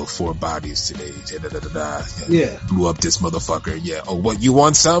 yeah, I killed 4 bodies today. Yeah. Blew up this motherfucker. Yeah. Oh, what, you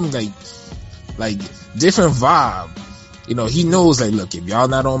want some? Like different vibe. You know, he knows, like, look, if y'all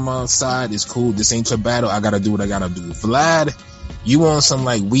not on my side, it's cool. This ain't your battle. I gotta do what I gotta do. Vlad, you want some,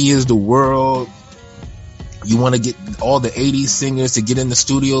 like, We Is the World. You want to get all the 80s singers to get in the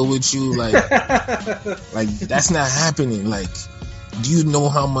studio with you. Like, like, that's not happening. Like, do you know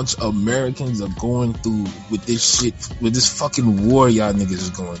how much Americans are going through with this shit, with this fucking war y'all niggas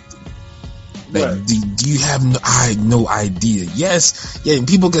is going through? Like, right. do you have no idea? Yes. Yeah, and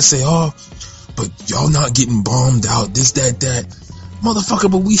people can say, oh, but y'all not getting bombed out, this, that.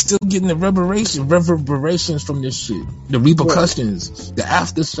 Motherfucker, but we still getting the reverberations from this shit. The repercussions, the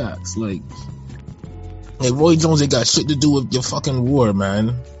aftershocks. Like Roy Jones ain't got shit to do with your fucking war,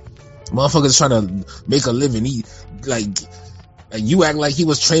 man. Motherfuckers trying to make a living. He, like you act like he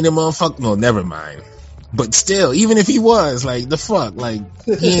was training motherfucker. No, never mind. But still, even if he was, like, the fuck? Like,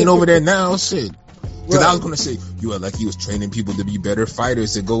 he ain't over there now, shit. Because I was going to say, you are like he was training people to be better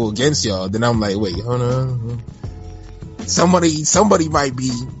fighters to go against y'all. Then I'm like, wait, hold on. Somebody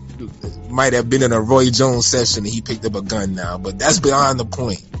might have been in a Roy Jones session and he picked up a gun now, but that's beyond the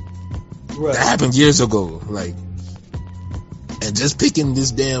point. Right. That happened years ago. Like, and just picking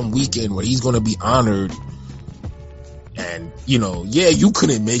this damn weekend where he's going to be honored, and, you know, yeah, you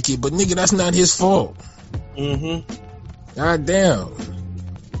couldn't make it, but nigga, that's not his fault. Mm-hmm. God damn.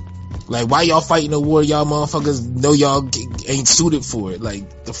 Like, why y'all fighting a war y'all motherfuckers know y'all ain't suited for it?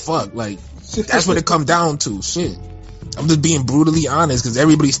 Like, the fuck? Like, that's what it come down to. Shit. I'm just being brutally honest, because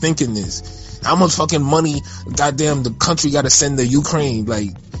everybody's thinking this. How much fucking money, goddamn, the country got to send to Ukraine?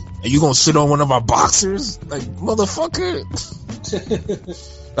 Like, are you gonna sit on one of our boxers? Like, motherfucker.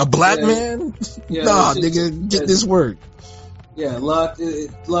 A black man? Yeah, nah, nigga, get this work. Yeah, lot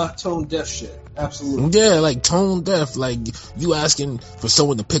tone deaf shit. Absolutely. Yeah, like tone deaf. Like, you asking for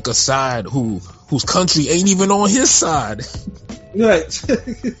someone to pick a side whose country ain't even on his side. Right.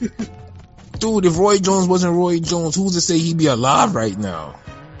 Dude, if Roy Jones wasn't Roy Jones, who's to say he'd be alive right now?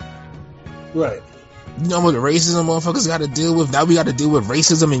 Right. You know what racism motherfuckers got to deal with? Now we got to deal with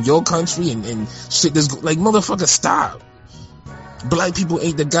racism in your country and shit that's like, motherfucker, stop. Black people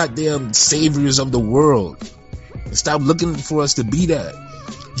ain't the goddamn saviors of the world. Stop looking for us to be that.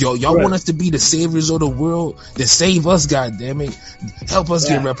 Y'all right. Want us to be the saviors of the world? Then save us, goddammit. Help us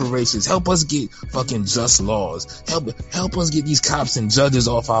get reparations. Help us get fucking just laws. Help us get these cops and judges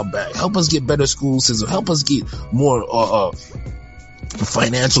off our back. Help us get better school system. Help us get more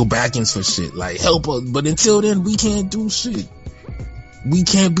financial backings for shit. Like, help us. But until then, we can't do shit. We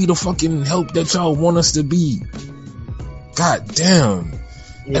can't be the fucking help that y'all want us to be. God damn.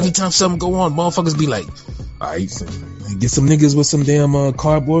 Yeah. Every time something go on, motherfuckers be like, alright, get some niggas with some damn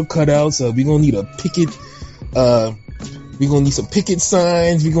cardboard cutouts. We gonna need a picket. We gonna need some picket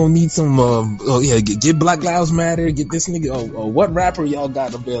signs. We gonna need some. Get Black Lives Matter. Get this nigga. What rapper y'all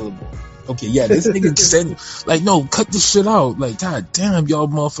got available? Okay, yeah, this nigga said, like, no, cut this shit out. Like, god damn, y'all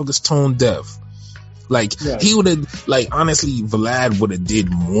motherfuckers tone deaf. Like, he would have, like, honestly, Vlad would have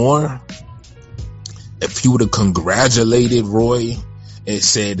did more if he would have congratulated Roy and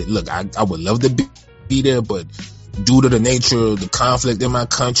said, look, I would love to be there, but due to the nature of the conflict in my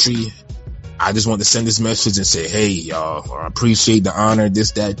country, I just want to send this message and say, hey, y'all, I appreciate the honor,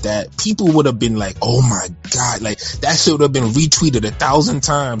 this, that. People would have been like, oh my God, like, that shit would have been retweeted 1,000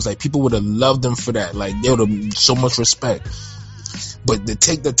 times. Like, people would have loved them for that. Like, they would have so much respect. But to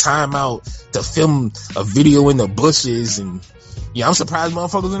take the time out to film a video in the bushes and Yeah, I'm surprised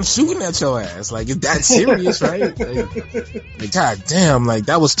motherfuckers ain't shooting at your ass. Like, it's that serious, right? Like, god damn, like,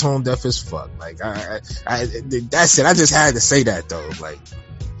 that was tone deaf as fuck. Like, that's it. I just had to say that, though. Like,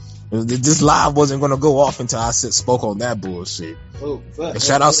 this live wasn't gonna go off until I spoke on that bullshit. Oh, and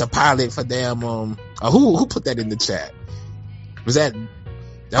shout out to Pilot for damn, who put that in the chat? Was that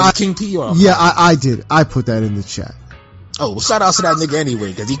King P or? Yeah, I did. I put that in the chat. Oh, well, shout out to that nigga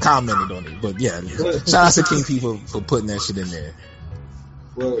anyway, because he commented on it. But yeah, shout out to King P for putting that shit in there.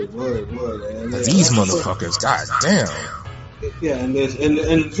 Word, man. These motherfuckers, god damn. Yeah, and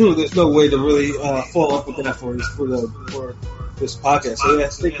there's no way to really follow up with that for this podcast. So yeah, I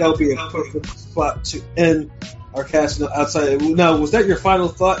think that would be a perfect spot to end our cast outside. Now, was that your final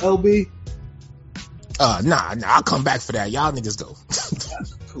thought, LB? Nah, I'll come back for that. Y'all niggas go.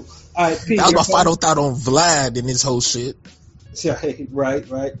 Cool. All right, Pete, that was my final thought on Vlad and his whole shit. Yeah, right.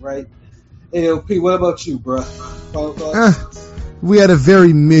 Hey, yo, Pete, what about you, bro? Final thoughts? We had a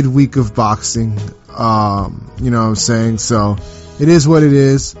very midweek of boxing. You know what I'm saying? So it is what it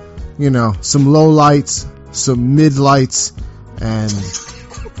is. You know, some low lights, some mid lights, and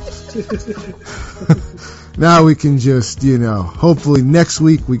now we can just, hopefully next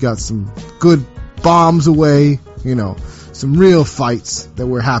week we got some good bombs away, some real fights that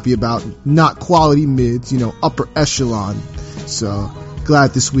we're happy about, not quality mids, upper echelon. So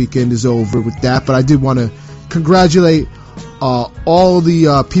glad this weekend is over with that. But I did want to congratulate all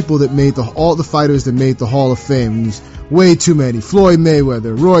the people that made all the fighters that made the Hall of Fame. There's way too many. Floyd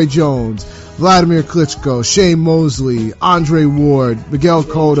Mayweather, Roy Jones, Vladimir Klitschko, Shane Mosley, Andre Ward, Miguel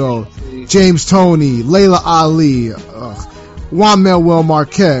Cotto, James Toney, Layla Ali, Juan Manuel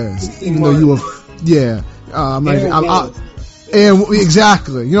Marquez. Even though you were, yeah, and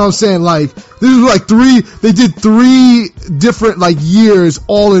exactly, you know what I'm saying? Like, this was like they did 3 different like years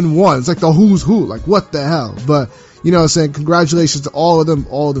all in one. It's like the who's who. Like, what the hell? But you know what I'm saying? Congratulations to all of them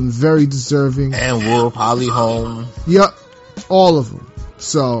very deserving. And Wolf, Holly Holm. Yep, all of them.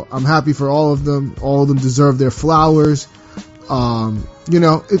 So I'm happy for all of them. All of them deserve their flowers.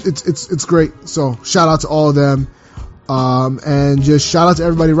 It's great. So shout out to all of them. And just shout out to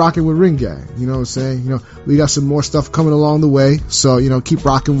everybody rocking with Ring Gang. You know what I'm saying? We got some more stuff coming along the way. So, keep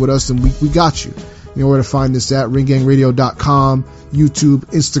rocking with us and we got you. You know where to find us at ringgangradio.com, YouTube,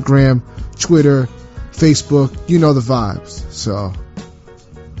 Instagram, Twitter, Facebook. You know the vibes. So,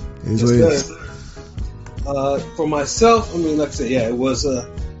 it is what it is. For myself, like I said, yeah, it was,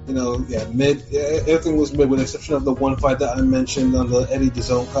 mid. Everything was mid with the exception of the one fight that I mentioned on the Eddie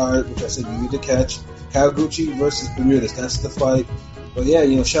DAZN card, which I said you need to catch. Kawaguchi versus Bermudez. That's the fight. But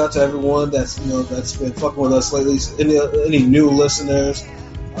yeah, shout out to everyone that's been fucking with us lately. Any new listeners,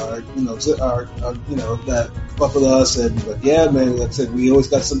 that fuck with us. But yeah, man, like I said, we always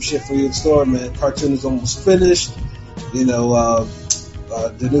got some shit for you in store, man. Cartoon is almost finished.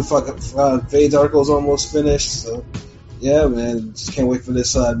 The new fucking Fades article is almost finished. So yeah, man, just can't wait for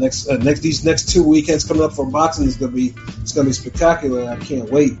this these next 2 weekends coming up for boxing. It's gonna be spectacular. I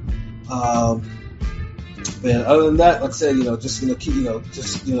can't wait. Man, other than that, like I said,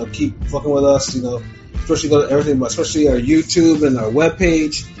 keep fucking with us, especially go to everything, but especially our YouTube and our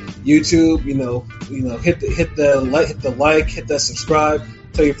webpage. YouTube, hit the like, hit that subscribe,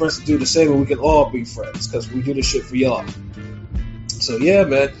 tell your friends to do the same, and we can all be friends because we do this shit for y'all. So yeah,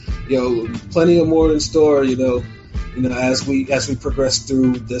 man, plenty of more in store, as we progress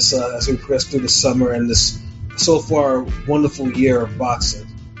through this, the summer and this so far wonderful year of boxing.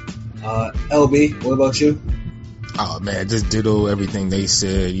 LB, what about you? Oh man, just ditto everything they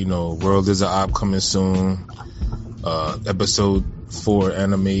said. World is a Op coming soon. Episode 4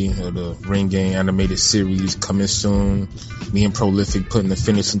 anime of the Ring Gang animated series coming soon. Me and Prolific putting the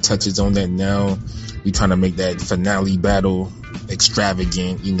finishing touches on that now. We trying to make that finale battle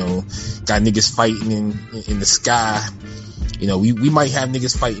extravagant. Got niggas fighting in the sky. We might have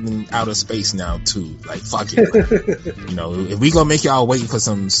niggas fighting in outer space now too. Like, fuck it. If we gonna make y'all wait for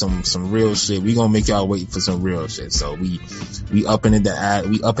some real shit, we gonna make y'all wait for some real shit. So we up in the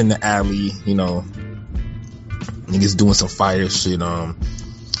alley. Niggas doing some fire shit.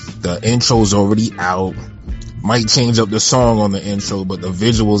 The intro's already out. Might change up the song on the intro, but the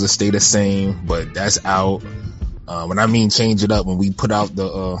visuals will stay the same. But that's out. When I mean change it up, when we put out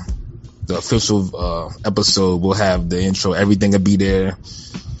the official episode, we'll have the intro. Everything will be there.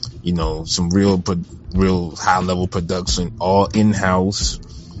 Some real high level production, all in house.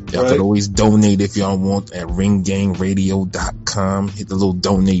 Y'all can always donate if y'all want at ringgangradio.com. Hit the little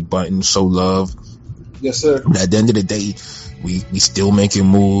donate button, show love. Yes, sir. But at the end of the day, we still making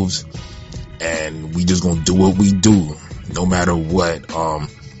moves, and we just gonna do what we do, no matter what.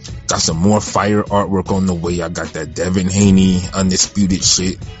 Got some more fire artwork on the way. I got that Devin Haney Undisputed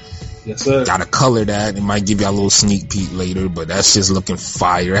shit. Yes, sir. Gotta color that. It might give you a little sneak peek later, but that's just looking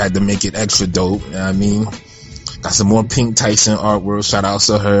fire. Had to make it extra dope. You know what I mean? Got some more Pink Tyson artwork. Shout out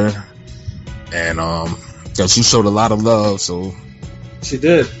to her. And, cause she showed a lot of love, so. She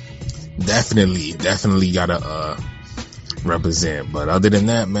did. Definitely gotta, represent. But other than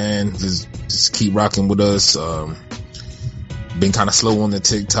that, man, just keep rocking with us. Been kind of slow on the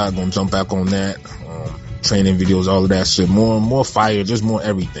TikTok. Gonna jump back on that. Training videos, all of that shit. More fire, just more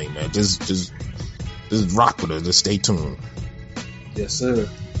everything, man. Just rock with us. Just stay tuned. Yes, sir.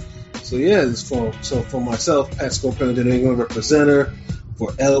 So yeah, for myself, Pat Scorpion, the New England representative,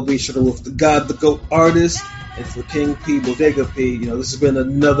 for LB Shuttleworth, the God, the GOAT artist, and for King P, Bodega P. This has been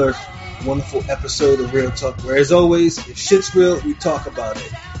another wonderful episode of Real Talk, where as always, if shit's real, we talk about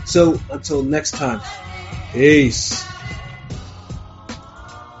it. So until next time, peace.